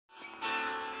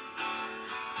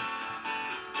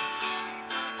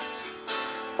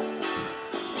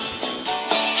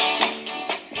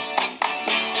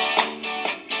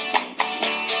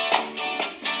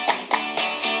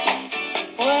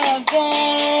I don't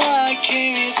know why I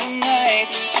came here tonight.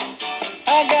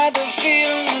 I got the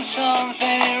feeling that something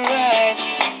ain't right.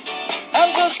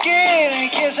 I'm so scared in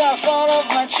case I fall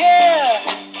off my chair,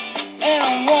 and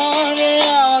I'm wondering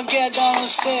how I'll get down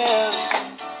the stairs.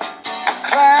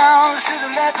 Clowns to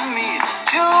the left of me,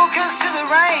 jokers to the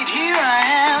right. Here I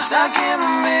am, stuck in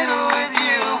the middle with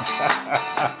you.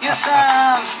 Yes,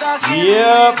 I'm stuck in the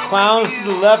Yep, middle. clowns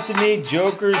to the left of me,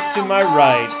 jokers to my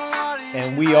right.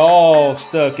 And we all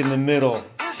stuck in the middle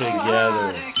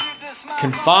together.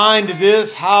 Confined to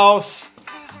this house,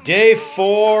 day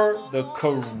 4, the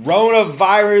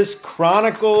Coronavirus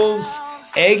Chronicles,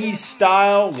 Eggy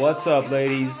style. What's up,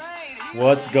 ladies?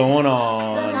 What's going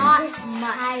on? Not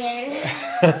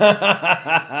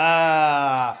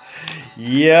tired.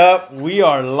 Yep, we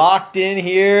are locked in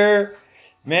here.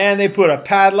 Man, they put a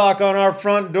padlock on our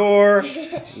front door,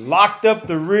 locked up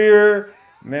the rear.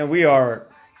 Man,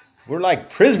 we're like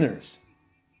prisoners,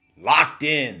 locked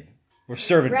in. We're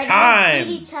serving Ready time. to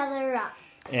beat each other up.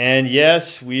 And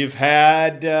yes, we've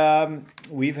had some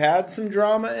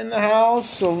drama in the house,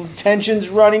 so tension's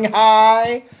running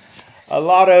high. A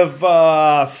lot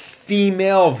of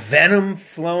female venom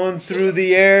flowing through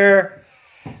the air.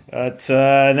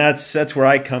 And that's where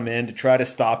I come in to try to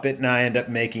stop it, and I end up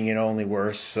making it only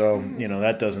worse. So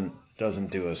that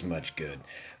doesn't do us much good.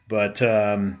 But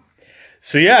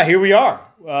so yeah, here we are.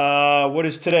 What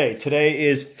is today? Today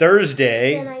is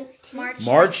Thursday,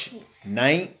 March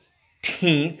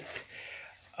 19th,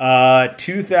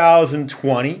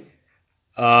 2020.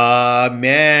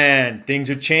 Man,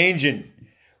 things are changing.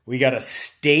 We got a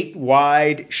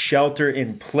statewide shelter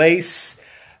in place.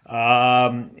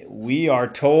 We are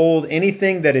told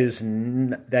anything that is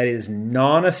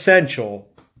non-essential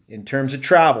in terms of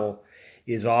travel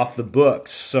is off the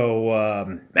books.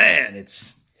 So, man,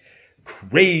 it's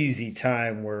crazy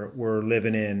time we're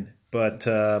living in. But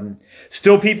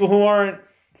still people who aren't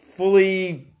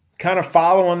fully kind of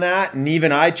following that. And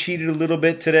even I cheated a little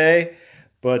bit today.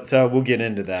 But we'll get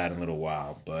into that in a little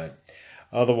while. But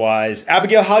otherwise,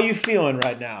 Abigail, how you feeling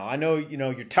right now? I know,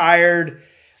 you're tired,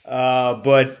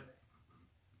 but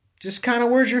just kind of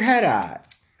where's your head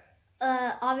at?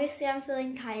 Obviously, I'm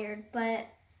feeling tired, but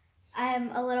I'm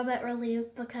a little bit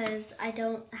relieved because I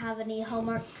don't have any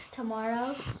homework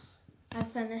tomorrow. I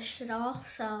finished it all,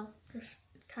 so just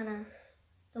kind of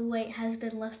the weight has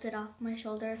been lifted off my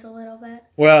shoulders a little bit.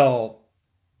 Well,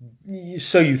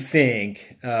 so you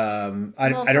think? I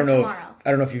don't know. I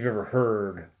don't know if you've ever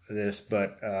heard this,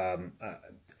 but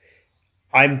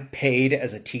I'm paid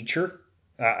as a teacher.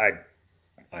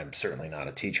 I'm certainly not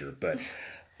a teacher, but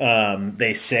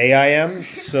they say I am.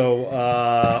 So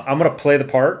I'm going to play the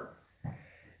part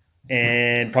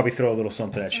and probably throw a little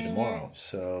something at you tomorrow.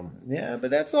 So yeah, but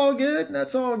that's all good.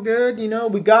 That's all good.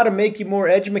 We got to make you more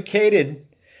educated.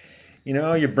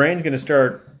 Your brain's going to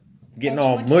start getting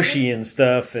all mushy and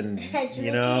stuff, and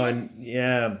and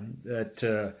yeah,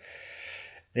 that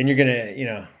then you're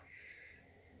gonna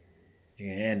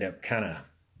end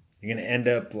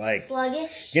up like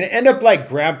sluggish. You're gonna end up like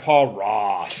Grandpa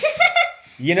Ross,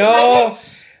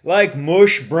 Sluggish. like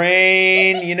mush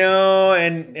brain,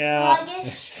 and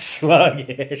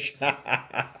sluggish.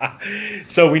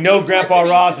 So we know Grandpa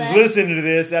Ross is listening to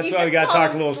this. That's why we got to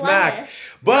talk a little smack.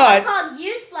 But I called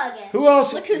you sluggish. Who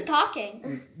else? Look who's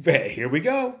talking. Here we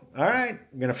go. All right,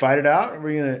 we're gonna fight it out.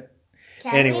 We're gonna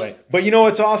Anyway. But you know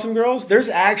what's awesome, girls? There's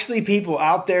actually people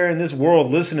out there in this world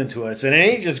listening to us, and it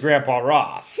ain't just Grandpa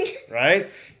Ross, right?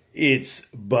 It's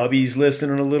Bubby's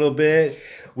listening a little bit.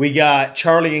 We got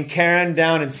Charlie and Karen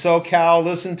down in SoCal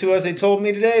listening to us. They told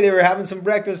me today they were having some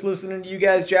breakfast listening to you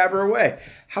guys jabber away.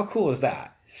 How cool is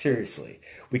that? Seriously.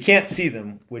 We can't see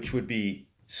them, which would be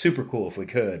super cool if we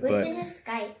could. We but can just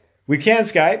Skype. We can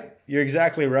Skype. You're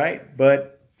exactly right.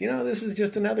 But, this is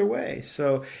just another way.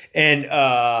 So, and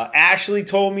Ashley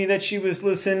told me that she was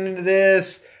listening to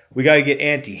this. We got to get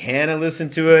Auntie Hannah listen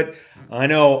to it. I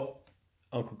know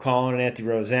Uncle Colin and Auntie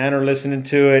Roseanne are listening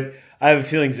to it. I have a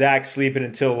feeling Zach's sleeping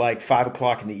until like 5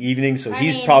 o'clock in the evening, so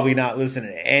he's probably not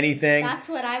listening to anything. That's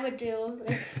what I would do.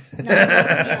 Does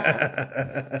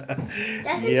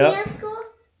he be in school?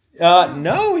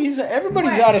 No,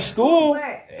 everybody's out of school.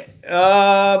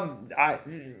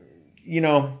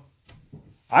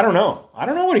 I don't know. I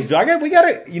don't know what he's doing. We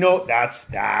gotta, that's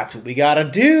what we gotta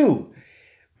do.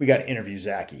 We gotta interview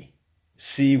Zachy,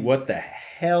 see what the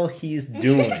hell he's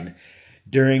doing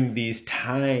during these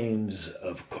times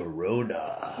of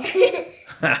Corona.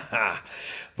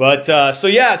 But,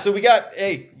 so we got,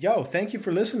 thank you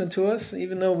for listening to us,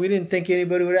 even though we didn't think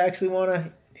anybody would actually want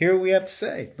to hear what we have to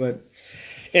say. But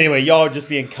anyway, y'all are just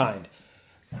being kind.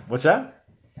 What's that?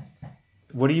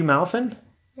 What are you mouthing?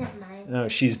 Never mind. No,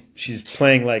 she's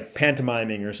playing like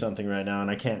pantomiming or something right now,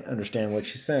 and I can't understand what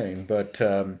she's saying. But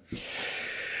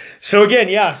so again,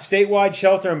 yeah, statewide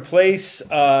shelter in place,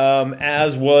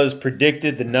 as was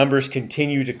predicted. The numbers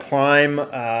continue to climb,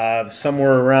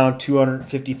 somewhere around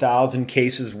 250,000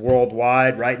 cases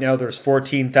worldwide. Right now, there's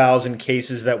 14,000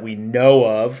 cases that we know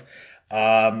of.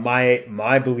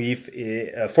 My belief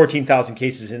is 14,000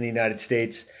 cases in the United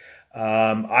States.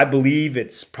 I believe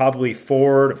it's probably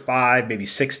 4 to 5, maybe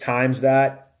 6 times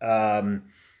that.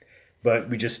 But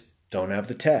we just don't have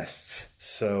the tests.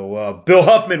 So, Bill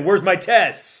Huffman, where's my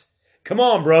tests? Come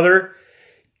on, brother.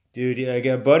 Dude, I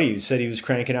got a buddy who said he was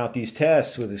cranking out these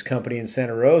tests with his company in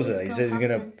Santa Rosa. He said he's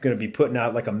gonna be putting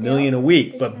out like 1 million a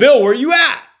week. But Bill, where you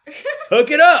at?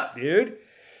 Hook it up, dude.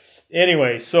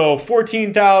 Anyway, so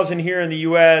 14,000 here in the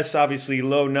U.S., obviously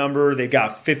low number. They've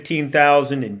got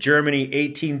 15,000 in Germany,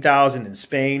 18,000 in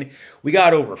Spain. We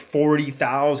got over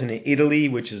 40,000 in Italy,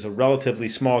 which is a relatively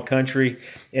small country.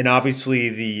 And obviously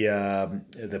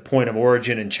the point of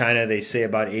origin in China, they say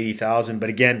about 80,000. But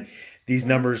again, these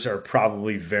numbers are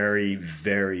probably very,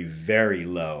 very, very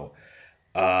low.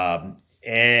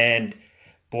 And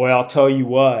boy, I'll tell you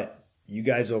what. You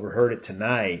guys overheard it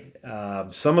tonight.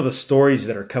 Some of the stories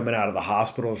that are coming out of the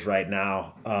hospitals right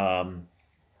now.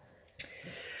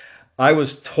 I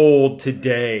was told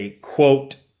today,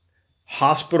 quote,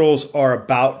 hospitals are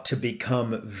about to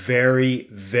become very,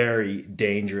 very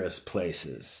dangerous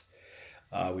places.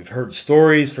 We've heard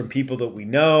stories from people that we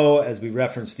know, as we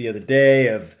referenced the other day,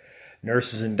 of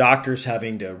nurses and doctors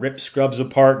having to rip scrubs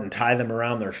apart and tie them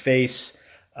around their face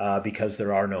because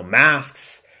there are no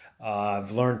masks. I've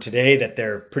learned today that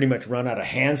they're pretty much run out of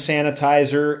hand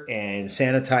sanitizer and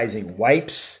sanitizing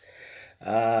wipes.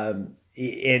 And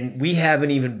we haven't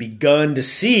even begun to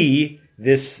see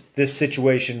this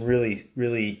situation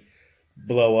really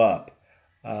blow up.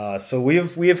 So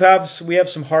we have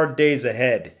some hard days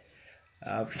ahead.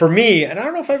 For me, and I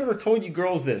don't know if I've ever told you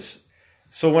girls this.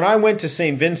 So when I went to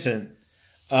St. Vincent,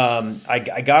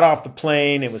 I got off the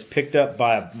plane and was picked up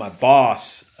by my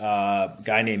boss, a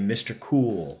guy named Mr.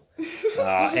 Cool.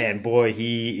 And boy,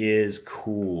 he is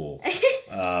cool.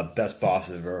 Best boss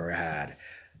I've ever had.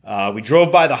 We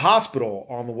drove by the hospital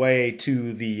on the way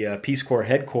to the Peace Corps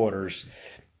headquarters,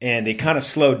 and they kind of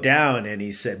slowed down, and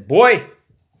he said, boy,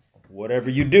 whatever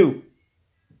you do,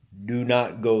 do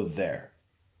not go there.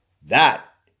 That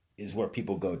is where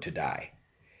people go to die.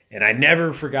 And I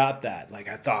never forgot that. Like,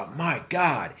 I thought, my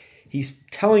God, he's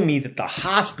telling me that the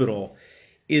hospital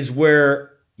is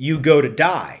where you go to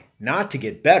die, not to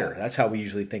get better. That's how we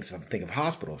usually think of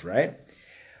hospitals, right?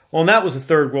 Well, and that was a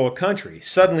third world country.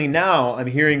 Suddenly now I'm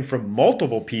hearing from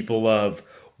multiple people of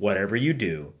whatever you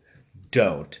do,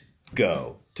 don't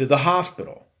go to the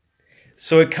hospital.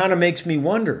 So it kind of makes me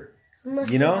wonder, Unless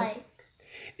you know, like,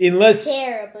 unless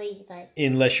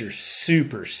you're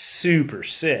super, super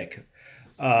sick.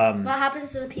 What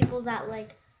happens to the people that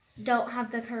like don't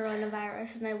have the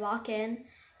coronavirus and they walk in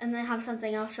and they have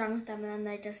something else wrong with them and then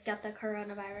they just get the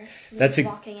coronavirus from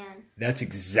walking in? That's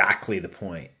exactly the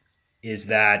point. Is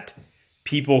that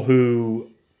people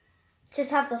who just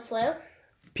have the flu?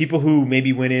 People who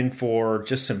maybe went in for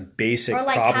just some basic or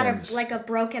like problems. had a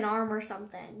broken arm or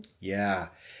something. Yeah.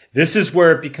 This is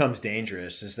where it becomes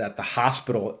dangerous, is that the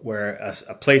hospital, where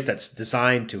a place that's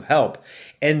designed to help,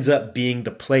 ends up being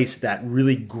the place that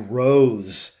really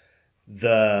grows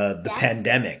the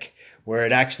pandemic, where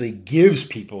it actually gives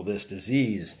people this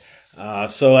disease.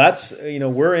 So that's,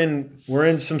 we're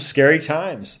in some scary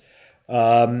times.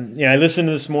 I listened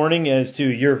to this morning as to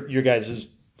your guys'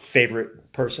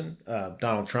 favorite person,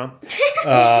 Donald Trump,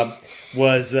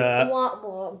 was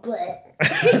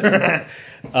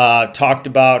talked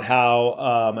about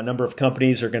how a number of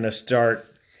companies are going to start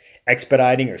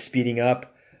expediting or speeding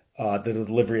up the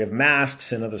delivery of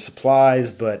masks and other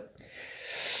supplies. But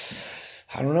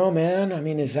I don't know, man. I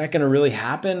mean, is that going to really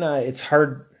happen? It's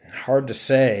hard to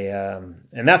say.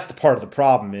 And that's the part of the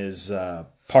problem is,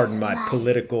 pardon my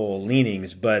political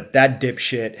leanings, but that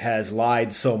dipshit has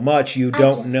lied so much you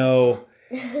don't know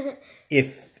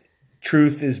if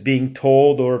truth is being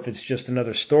told or if it's just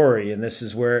another story. And this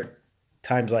is where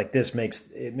times like this makes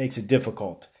it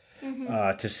difficult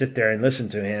to sit there and listen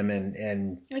to him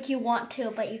and like you want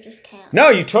to, but you just can't. No,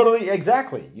 you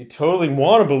totally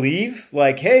want to believe,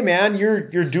 like, hey man,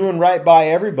 you're doing right by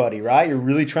everybody, right? You're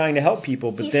really trying to help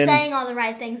people, but he's then saying all the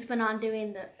right things,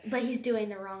 but he's doing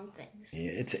the wrong things.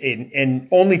 And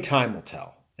only time will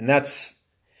tell. And that's,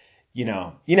 you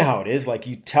know how it is. Like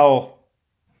you tell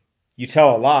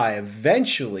a lie,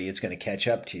 eventually it's going to catch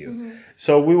up to you. Mm-hmm.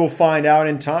 So we will find out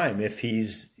in time if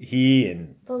he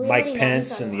and Mike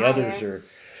Pence and the others are,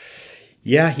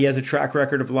 Yeah, he has a track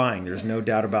record of lying. There's no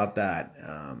doubt about that.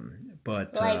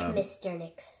 But Like Mr.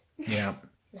 Nixon. yeah.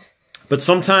 But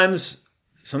sometimes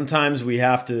we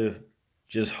have to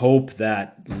just hope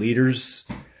that leaders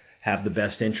have the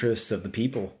best interests of the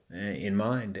people in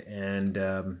mind,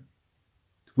 and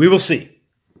we will see.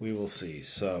 We will see.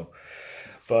 So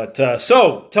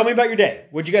tell me about your day.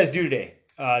 What'd you guys do today?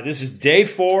 This is day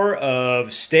 4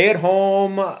 of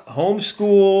stay-at-home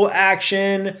homeschool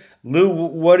action. Lou,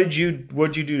 what'd you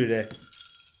do today?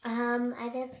 I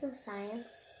did some science.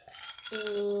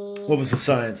 What was the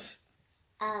science?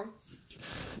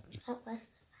 What was?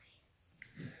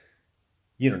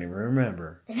 You don't even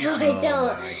remember. No, I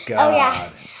don't. My God. Oh yeah,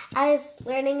 I was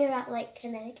learning about like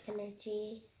kinetic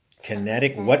energy.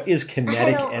 Kinetic? What is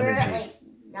kinetic energy?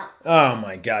 No. Oh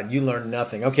my God, you learned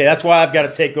nothing. Okay, that's why I've got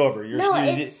to take over.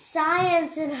 It's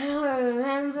science and I don't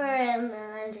remember and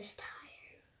I'm just tired.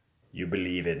 You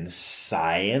believe in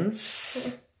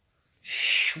science?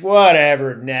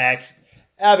 Whatever, next.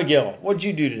 Abigail, what'd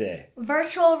you do today?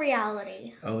 Virtual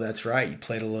reality. Oh, that's right. You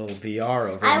played a little VR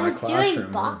over in I my was classroom.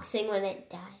 doing boxing when it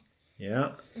died.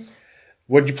 Yeah.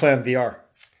 What'd you play on VR?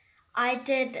 I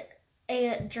did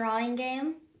a drawing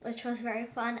game, which was very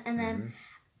fun, and then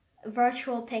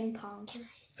virtual ping pong.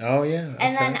 Oh, yeah.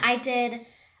 And okay. then I did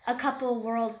a couple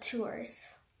world tours.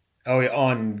 Oh, yeah,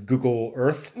 on Google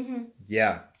Earth? Mm-hmm.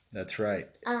 Yeah, that's right.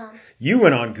 You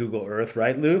went on Google Earth,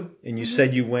 right, Lou? And you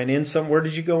said you went in some. Where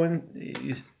did you go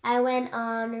in? I went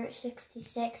on Route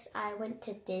 66. I went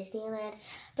to Disneyland.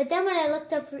 But then when I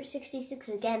looked up Route 66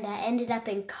 again, I ended up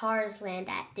in Cars Land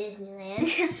at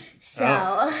Disneyland. So.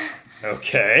 Oh.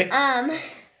 Okay.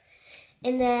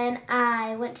 And then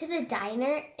I went to the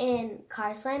diner in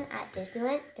Cars Land at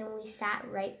Disneyland, and we sat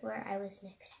right where I was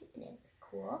next to, and it was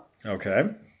cool. Okay.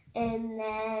 And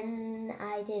then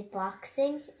I did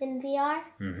boxing in VR,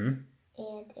 and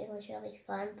it was really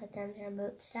fun, but then the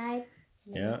remotes died.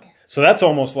 Yeah. So that's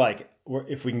almost like,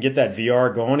 if we can get that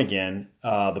VR going again,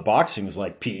 the boxing is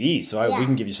like PE, so we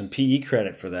can give you some PE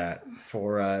credit for that.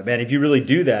 Man, if you really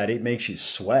do that, it makes you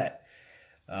sweat.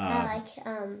 I like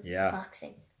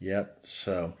boxing. Yep.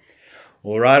 So,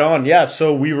 well, right on. Yeah.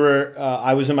 So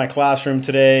I was in my classroom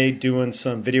today doing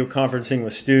some video conferencing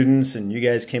with students, and you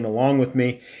guys came along with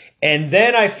me. And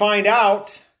then I find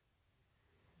out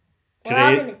today. We're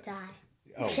all going to die.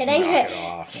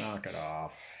 Oh, knock it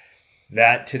off.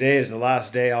 That today is the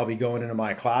last day I'll be going into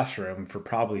my classroom for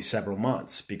probably several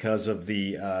months because of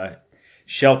the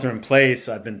shelter in place.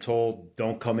 I've been told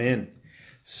don't come in.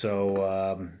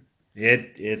 So,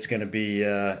 it's gonna be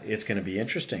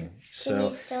interesting. So can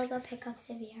you still go pick up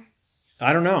the VR?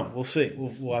 I don't know. We'll see.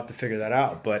 We'll have to figure that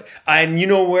out. But you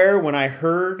know where? When I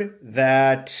heard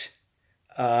that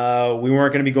we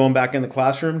weren't going to be going back in the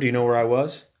classroom, do you know where I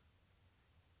was?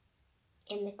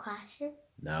 In the classroom?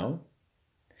 No,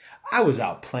 I was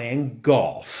out playing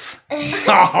golf.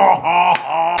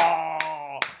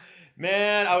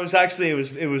 Man, I was actually, it was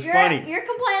funny. You're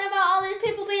complaining about all these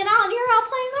people being out and you're out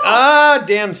playing golf.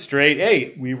 Damn straight.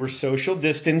 Hey, we were social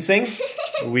distancing.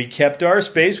 We kept our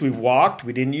space. We walked.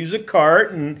 We didn't use a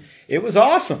cart, and it was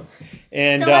awesome.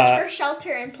 And so much for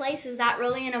shelter in place. Is that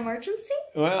really an emergency?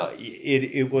 Well,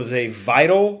 it was a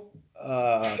vital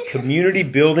community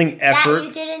building effort. That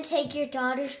you didn't take your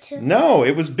daughters to? No,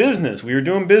 it was business. We were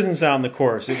doing business out in the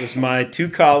course. It was my 2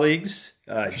 colleagues,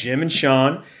 Jim and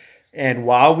Sean. And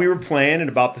while we were playing at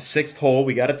about the 6th hole,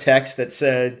 we got a text that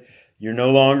said, "You're no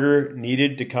longer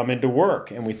needed to come into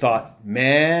work." And we thought,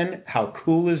 man, how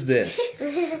cool is this?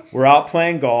 We're out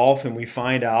playing golf and we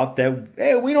find out that,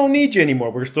 hey, we don't need you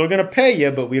anymore. We're still going to pay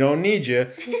you, but we don't need you.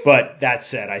 But that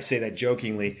said, I say that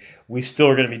jokingly, we still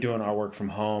are going to be doing our work from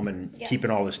home and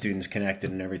keeping all the students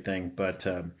connected and everything. But,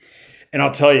 and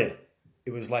I'll tell you,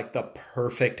 it was like the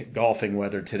perfect golfing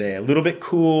weather today. A little bit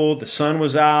cool. The sun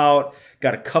was out.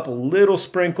 Got a couple little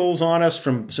sprinkles on us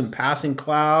from some passing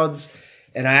clouds.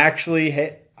 And I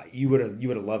actually, you would have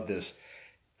loved this.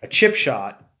 A chip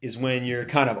shot is when you're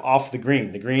kind of off the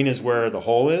green. The green is where the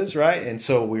hole is, right? And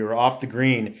so we were off the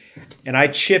green. And I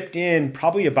chipped in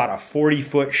probably about a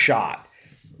 40-foot shot,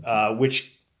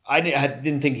 which I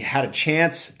didn't think had a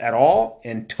chance at all.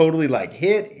 And totally like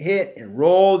hit, and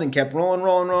rolled and kept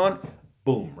rolling.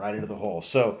 Boom, right into the hole.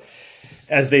 So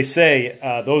as they say,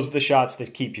 those are the shots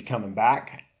that keep you coming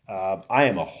back. I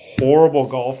am a horrible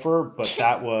golfer, but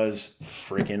that was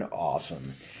freaking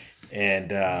awesome.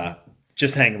 And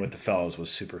just hanging with the fellows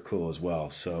was super cool as well.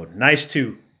 So nice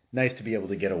to be able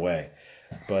to get away.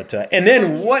 But and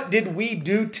then what did we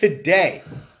do today?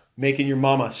 Making your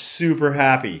mama super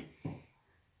happy.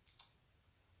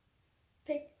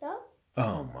 Picked up?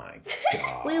 Oh my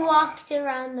God. We walked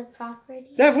around the property.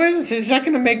 Is that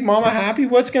going to make Mama happy?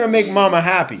 What's going to make Mama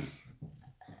happy?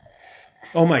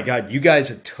 Oh my God, you guys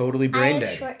are totally I brain have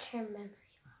dead. short-term memory.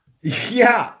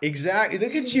 Yeah, exactly.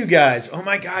 Look at you guys. Oh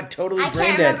my God, totally I brain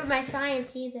can't dead. remember my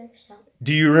science either, so.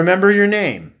 Do you remember your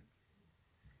name?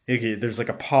 Okay, there's like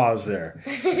a pause there.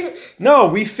 No,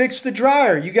 we fixed the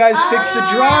dryer. You guys fixed the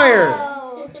dryer.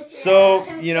 Oh. So,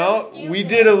 I'm you so know, stupid. we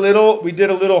did a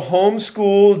little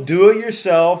homeschool, do it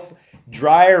yourself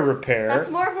dryer repair. That's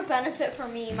more of a benefit for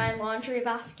me. My laundry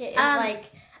basket is like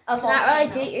a It's not really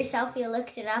do volcano. it yourself. You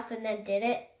looked it up and then did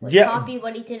it. Like, Yeah. Copy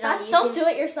what he did on That's YouTube. still do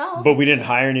it yourself. But we didn't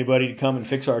hire anybody to come and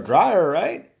fix our dryer,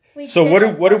 right? We So did what it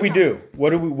do we ourselves. do? What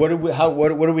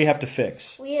do we have to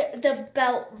fix? The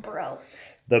belt broke.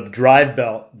 The drive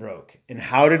belt broke. And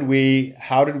how did we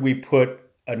put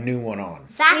a new one on?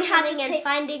 We had to Vacuuming and take-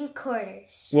 finding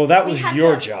quarters. Well, that We was had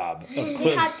your to- job. We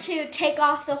had to take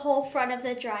off the whole front of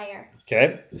the dryer.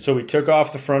 Okay, so we took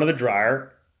off the front of the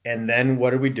dryer, and then what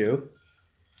did we do?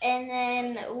 And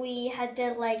then we had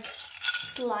to like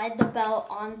slide the belt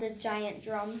on the giant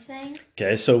drum thing.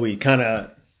 Okay, so we kind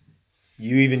of,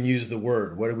 you even used the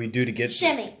word. What did we do to get?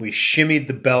 Shimmy. We shimmied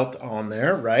the belt on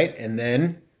there, right? And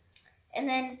then, And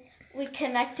then we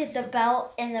connected the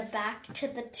belt in the back to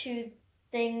the two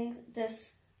things,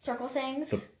 this circle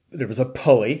things. there was a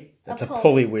pulley. That's a pulley.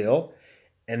 pulley wheel.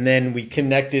 And then we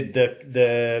connected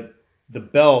the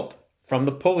belt from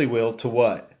the pulley wheel to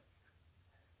what?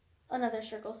 Another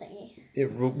circle thingy.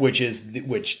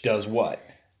 Which does what?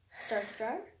 Start the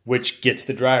dryer. Which gets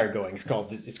the dryer going. It's called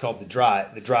the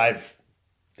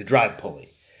drive pulley.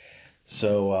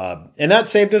 So and that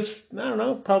saved us, I don't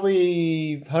know,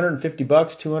 probably $150,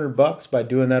 $200 by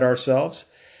doing that ourselves.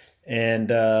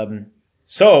 And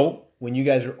so when you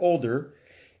guys are older,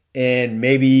 and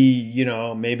maybe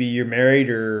you're married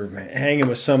or hanging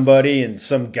with somebody, and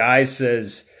some guy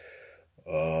says,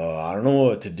 I don't know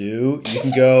what to do. You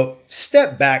can go,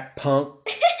 step back, punk.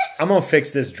 I'm gonna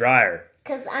fix this dryer.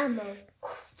 Because I'm a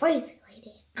crazy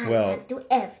lady. I Well- have to do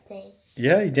everything.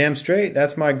 Yeah, you're damn straight.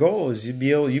 That's my goal, is you'd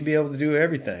be able to do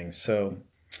everything. So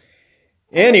I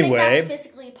think anyway, that's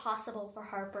physically possible for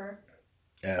Harper.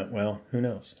 well, who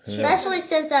knows? Who knows? Especially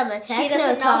since I'm a She doesn't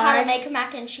know how to techno-tard. make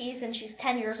mac and cheese, and she's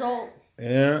 10 years old.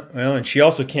 Yeah, well, and she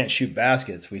also can't shoot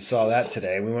baskets. We saw that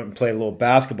today. We went and played a little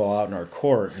basketball out in our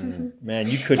court, and man,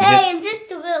 you couldn't Hey, hit. I'm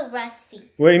just a little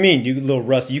rusty. What do you mean, you little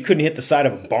rusty? You couldn't hit the side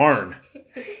of a barn.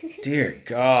 Dear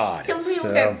God. We So-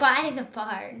 were by the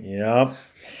barn. Yep.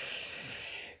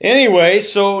 Anyway,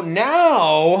 so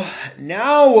now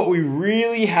what we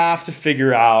really have to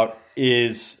figure out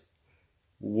is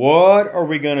what are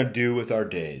we going to do with our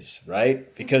days,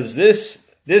 right? Because this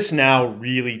now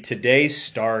really today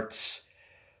starts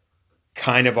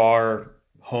kind of our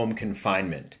home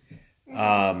confinement.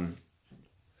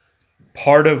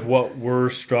 Part of what we're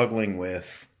struggling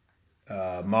with,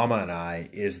 Mama and I,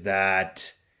 is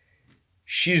that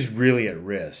she's really at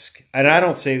risk. And I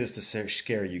don't say this to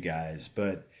scare you guys,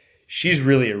 but she's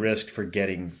really at risk for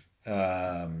getting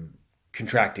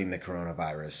contracting the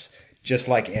coronavirus, just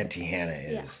like Auntie Hannah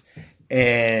is. Yeah.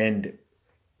 And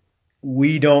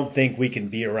we don't think we can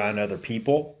be around other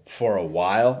people for a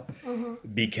while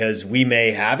because we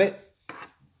may have it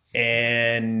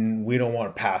and we don't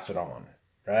want to pass it on,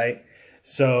 right?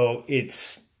 So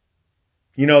it's,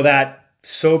 that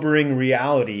sobering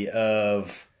reality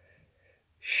of,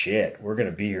 shit, we're going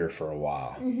to be here for a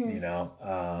while,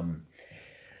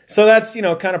 So that's,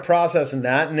 kind of processing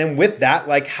that. And then with that,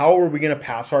 like, how are we going to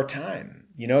pass our time?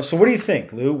 So what do you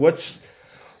think, Lou?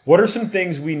 What are some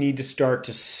things we need to start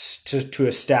to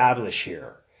establish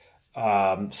here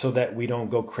so that we don't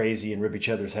go crazy and rip each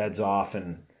other's heads off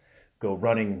and go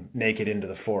running naked into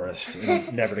the forest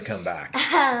and never to come back?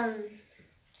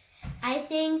 I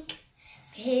think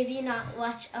maybe not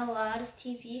watch a lot of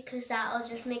TV because that will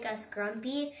just make us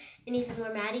grumpy and even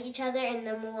more mad at each other, and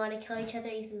then we'll want to kill each other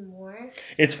even more.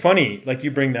 It's funny, like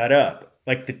you bring that up.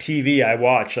 Like the TV I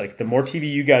watch, like the more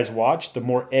TV you guys watch, the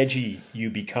more edgy you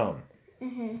become.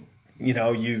 Mm-hmm.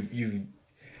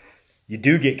 You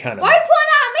do get kind of... Why point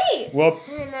at me? Well,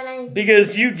 And then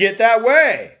because you get that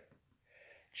way.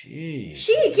 Jeez.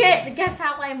 She gets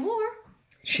that way more.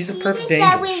 She's a You perfect think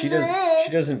that angel. we She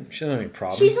would? doesn't have any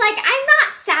problems. She's like, I'm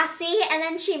not sassy, and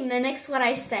then she mimics what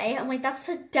I say. I'm like, that's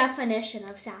the definition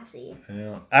of sassy.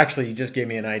 Yeah. Actually, you just gave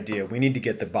me an idea. We need to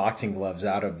get the boxing gloves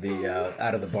out of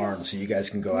the barn so you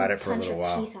guys can go at it for a Punch little your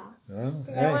while. teeth out. Oh,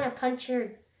 I hey. want to punch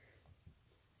your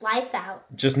life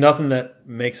out. Just nothing that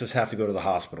makes us have to go to the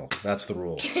hospital. That's the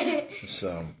rule.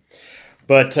 So,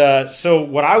 But so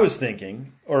what I was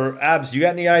thinking, or Abs, do you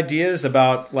got any ideas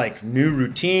about like new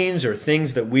routines or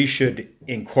things that we should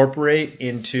incorporate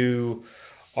into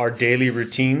our daily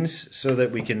routines so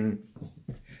that we can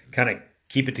kind of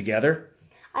keep it together?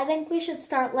 I think we should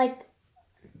start like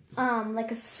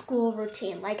a school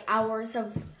routine, like hours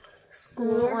of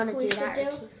school wanna we do should that do.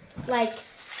 routine. Like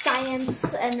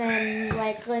science and then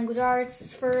like language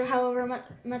arts for however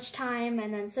much time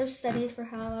and then social studies for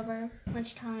however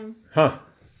much time. Huh.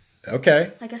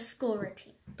 Okay. Like a school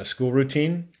routine. A school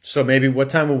routine. So maybe what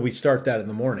time would we start that in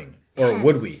the morning? Or 10.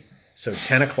 would we? So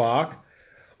 10 o'clock,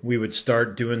 we would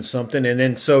start doing something. And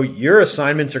then so your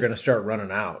assignments are going to start running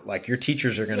out. Like your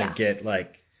teachers are going to get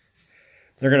like,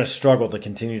 they're going to struggle to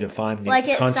continue to find Like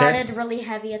it content. started really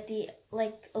heavy at the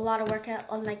like a lot of work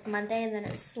on like Monday and then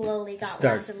it slowly got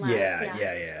less and less.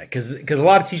 Yeah. Because a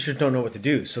lot of teachers don't know what to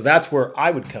do. So that's where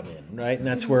I would come in, right? And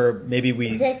that's where maybe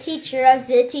we... The teacher of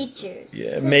the teachers.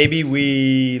 Yeah, maybe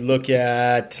we look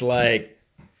at like,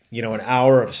 you know, an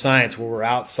hour of science where we're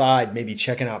outside maybe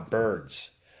checking out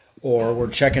birds. Or we're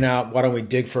checking out, why don't we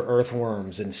dig for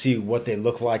earthworms and see what they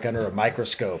look like under a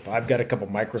microscope. I've got a couple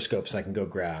microscopes I can go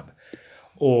grab.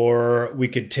 Or we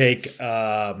could take,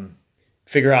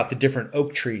 figure out the different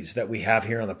oak trees that we have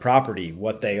here on the property,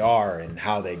 what they are and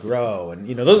how they grow. And,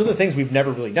 you know, those are the things we've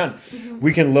never really done. Mm-hmm.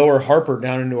 We can lower Harper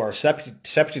down into our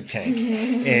septic tank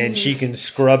and she can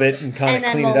scrub it and kind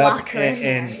of clean it up.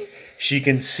 And she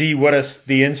can see what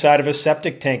the inside of a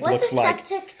septic tank looks like.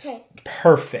 What's a septic tank?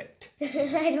 Perfect.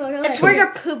 I don't know. It's where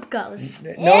your poop goes.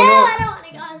 I don't want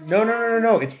to go in there.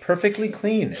 No. It's perfectly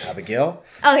clean, Abigail.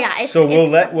 Oh yeah. So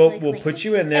we'll clean. put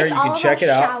you in there. It's you can check it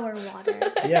out. Shower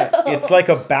water. Yeah, it's like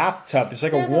a bathtub. It's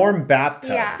like a warm bathtub.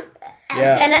 Yeah.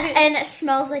 Yeah. And it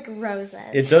smells like roses.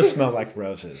 It does smell like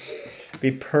roses.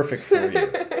 Be perfect for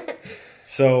you.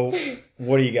 So,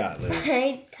 what do you got, Lou?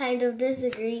 I kind of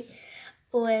disagree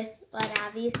with what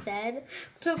Abby said,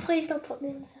 so please don't put me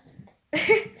in the subject.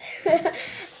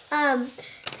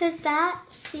 Because that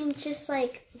seems just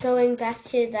like going back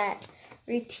to that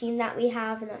routine that we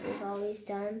have and that we've always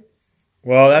done.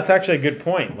 Well, that's actually a good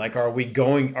point. Like, are we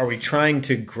trying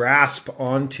to grasp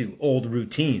onto old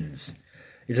routines?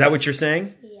 Is that what you're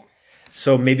saying? Yes.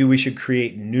 So maybe we should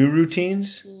create new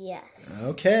routines? Yes.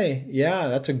 Okay. Yeah,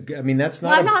 that's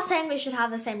not I'm not saying we should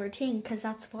have the same routine because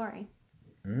that's boring.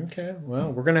 Okay.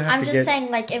 Well, we're going to have I'm to just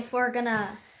saying, like, if we're going to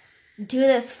do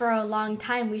this for a long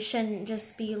time, we shouldn't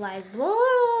just be like, blah,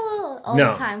 all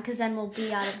the time because then we'll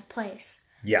be out of place.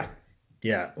 Yeah.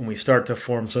 When we start to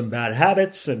form some bad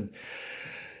habits and...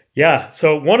 Yeah,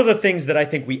 so one of the things that I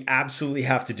think we absolutely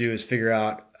have to do is figure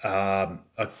out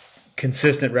a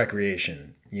consistent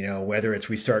recreation. You know, whether it's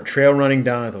we start trail running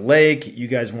down at the lake, you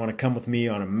guys want to come with me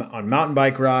on mountain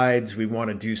bike rides, we want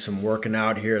to do some working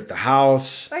out here at the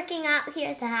house. Working out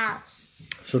here at the house.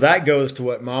 So that goes to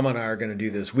what Mama and I are going to do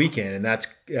this weekend, and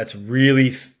that's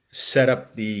really set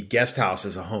up the guest house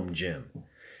as a home gym.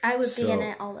 I would be in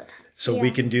it all the time. So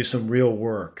we can do some real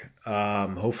work.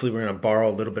 Hopefully we're going to borrow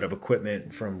a little bit of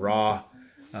equipment from Raw,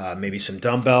 maybe some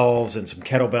dumbbells and some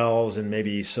kettlebells and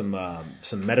maybe some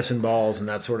medicine balls and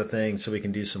that sort of thing so we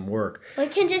can do some work. We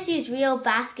can just use real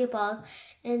basketballs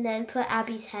and then put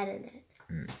Abby's head in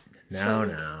it.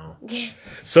 No.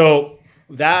 So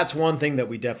that's one thing that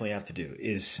we definitely have to do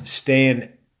is staying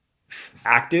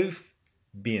active,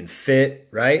 being fit,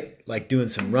 right? Like doing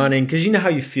some running, because you know how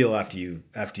you feel after you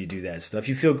do that stuff.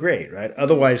 You feel great, right?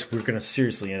 Otherwise, we're going to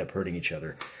seriously end up hurting each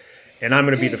other. And I'm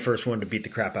going to be the first one to beat the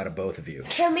crap out of both of you.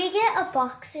 Can we get a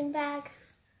boxing bag?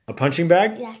 A punching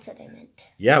bag? That's what I meant.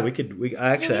 Yeah, we could.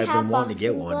 I've been wanting to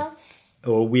get one. Gloves?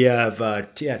 Oh, we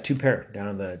have 2 pair down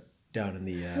in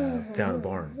the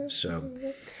barn. So,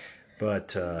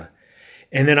 but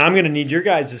and then I'm going to need your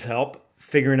guys' help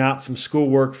figuring out some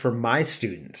schoolwork for my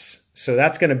students. So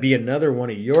that's going to be another one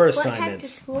of your assignments. What type of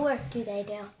schoolwork do they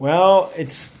do? Well,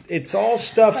 it's all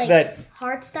stuff like that...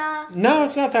 hard stuff? No,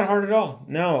 it's not that hard at all.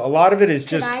 No, a lot of it is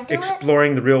just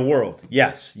exploring the real world.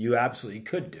 Yes, you absolutely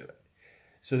could do it.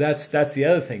 So that's the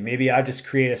other thing. Maybe I just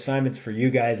create assignments for you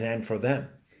guys and for them.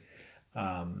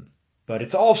 But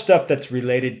it's all stuff that's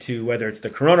related to whether it's the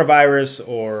coronavirus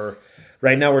or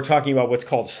right now we're talking about what's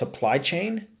called supply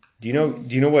chain. Do you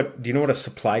know what a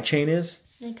supply chain is?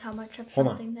 Like how much of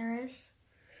something there is?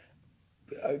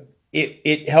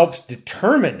 It helps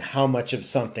determine how much of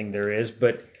something there is,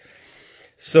 but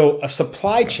so a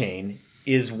supply chain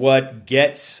is what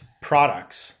gets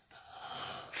products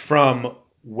from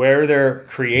where they're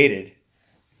created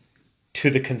to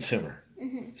the consumer.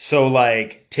 Mm-hmm. So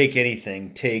like take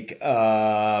anything,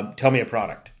 tell me a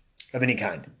product of any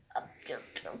kind.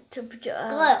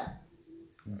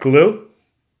 Glue. Glue?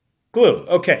 Glue.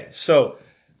 Okay, so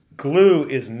glue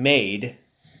is made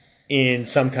in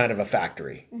some kind of a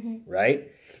factory,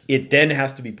 right? It then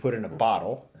has to be put in a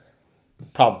bottle,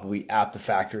 probably at the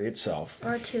factory itself.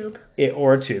 Or a tube.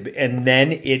 Or a tube. And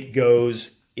then it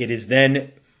is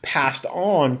then passed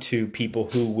on to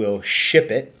people who will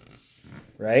ship it,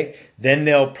 right? Then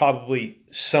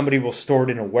somebody will store it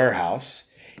in a warehouse.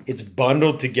 It's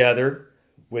bundled together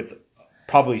with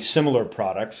probably similar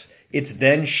products. It's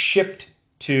then shipped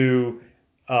to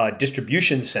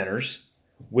distribution centers,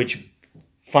 which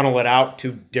funnel it out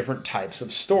to different types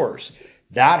of stores.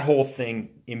 That whole thing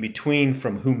in between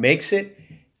from who makes it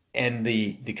and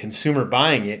the consumer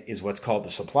buying it is what's called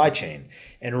the supply chain.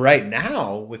 And right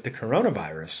now, with the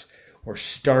coronavirus, we're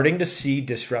starting to see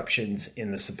disruptions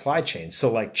in the supply chain. So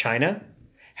like China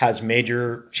has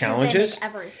major challenges. They make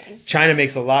everything. China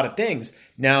makes a lot of things.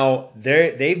 Now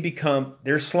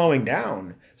they're slowing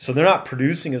down. So they're not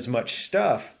producing as much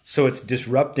stuff. So it's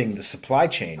disrupting the supply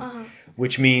chain,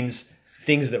 which means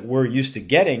things that we're used to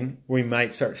getting, we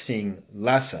might start seeing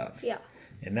less of. Yeah.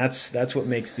 And that's what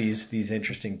makes these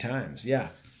interesting times. Yeah.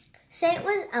 Say it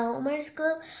was Elmer's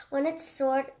glue. When it's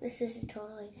stored, this is a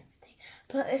totally different thing.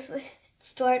 But if it's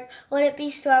stored, would it be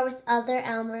stored with other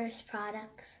Elmer's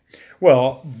products?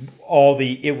 Well,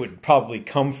 it would probably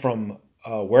come from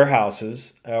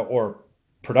warehouses or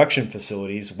production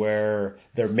facilities where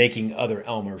they're making other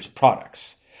Elmer's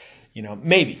products.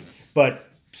 Maybe. But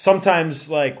sometimes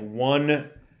like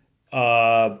one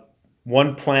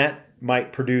plant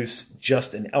might produce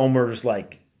just an Elmer's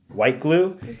like white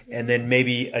glue, and then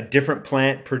maybe a different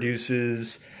plant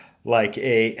produces like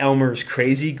a Elmer's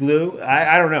crazy glue.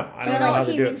 I don't know. I don't know how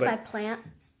to do it, by but plant.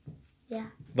 Yeah.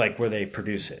 like where they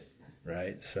produce it,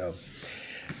 right? So,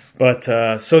 but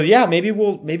yeah, maybe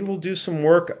we'll do some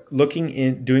work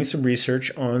doing some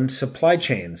research on supply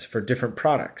chains for different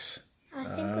products.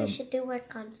 I think we should do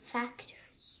work on factories.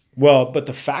 Well, but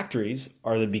the factories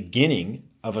are the beginning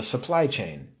of a supply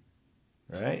chain,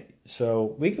 right?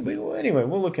 So anyway,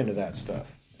 we'll look into that stuff.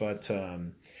 But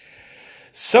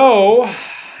so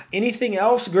anything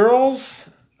else, girls?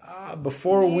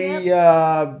 Before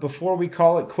we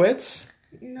call it quits?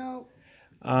 No.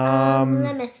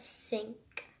 Let me think.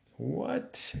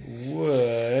 What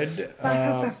would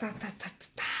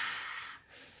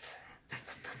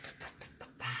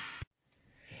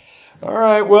all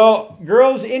right, well,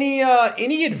 girls, any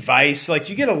advice? Like,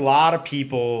 you get a lot of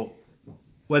people,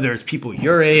 whether it's people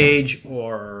your age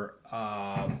or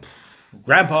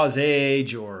grandpa's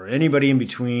age or anybody in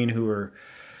between, who are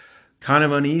kind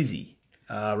of uneasy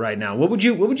right now. What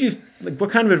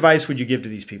kind of advice would you give to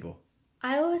these people?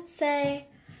 I would say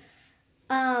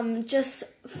just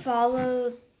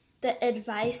follow the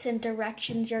advice and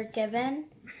directions you're given.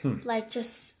 Like,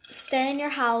 just stay in your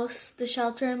house, the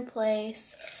shelter in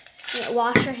place.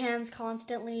 Wash your hands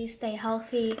constantly, stay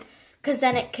healthy, because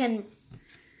then it can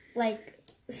like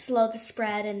slow the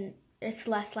spread and it's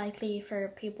less likely for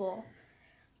people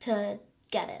to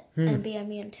get it and be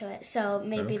immune to it. So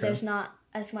maybe there's not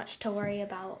as much to worry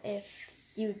about if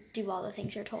you do all the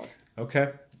things you're told.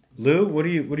 Okay. Lou, what do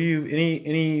you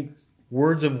any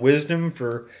words of wisdom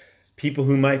for people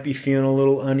who might be feeling a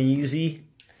little uneasy?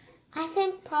 I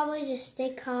think probably just stay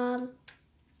calm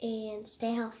and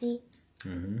stay healthy.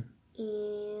 Mm-hmm.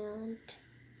 And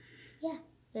yeah,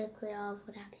 basically all of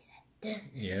what Abby said.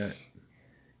 Yeah.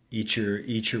 Eat your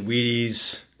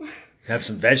Wheaties. Have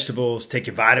some vegetables. Take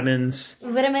your vitamins.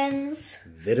 Vitamins.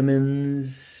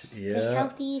 Yeah. Stay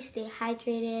healthy. Stay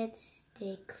hydrated.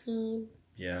 Stay clean.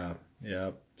 Yeah.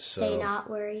 So stay not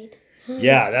worried.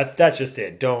 Yeah, that's just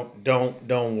it. Don't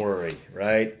worry,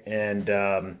 right? And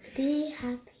be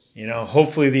happy.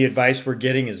 Hopefully the advice we're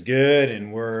getting is good,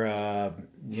 and we're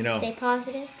stay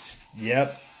positive.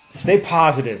 Yep. Stay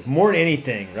positive more than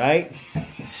anything, right?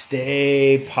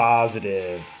 Stay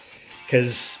positive.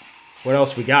 Because what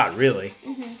else we got, really?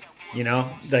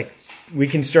 Mm-hmm. Like, we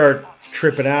can start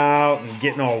tripping out and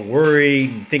getting all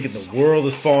worried and thinking the world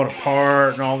is falling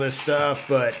apart and all this stuff.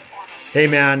 But, hey,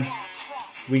 man,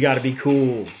 we got to be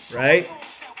cool, right?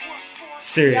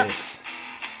 Serious.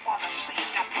 Yep.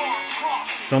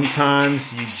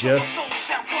 Sometimes you just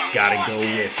got to go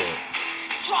with it.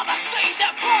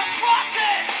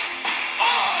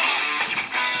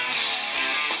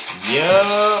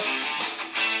 Yeah.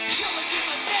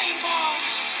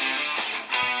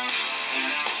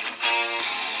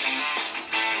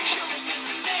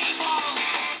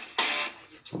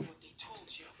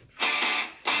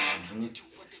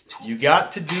 You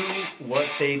got to do what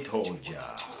they told you.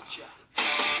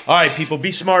 All right, people,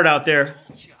 be smart out there.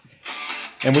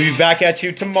 And we'll be back at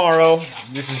you tomorrow.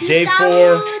 This is day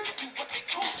 4,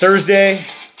 Thursday,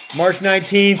 March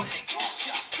 19th.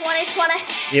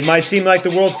 2020. It might seem like the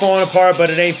world's falling apart, but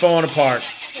it ain't falling apart.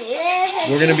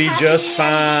 We're gonna be just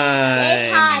fine.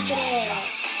 Stay positive.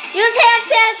 Use hand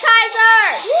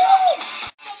sanitizer.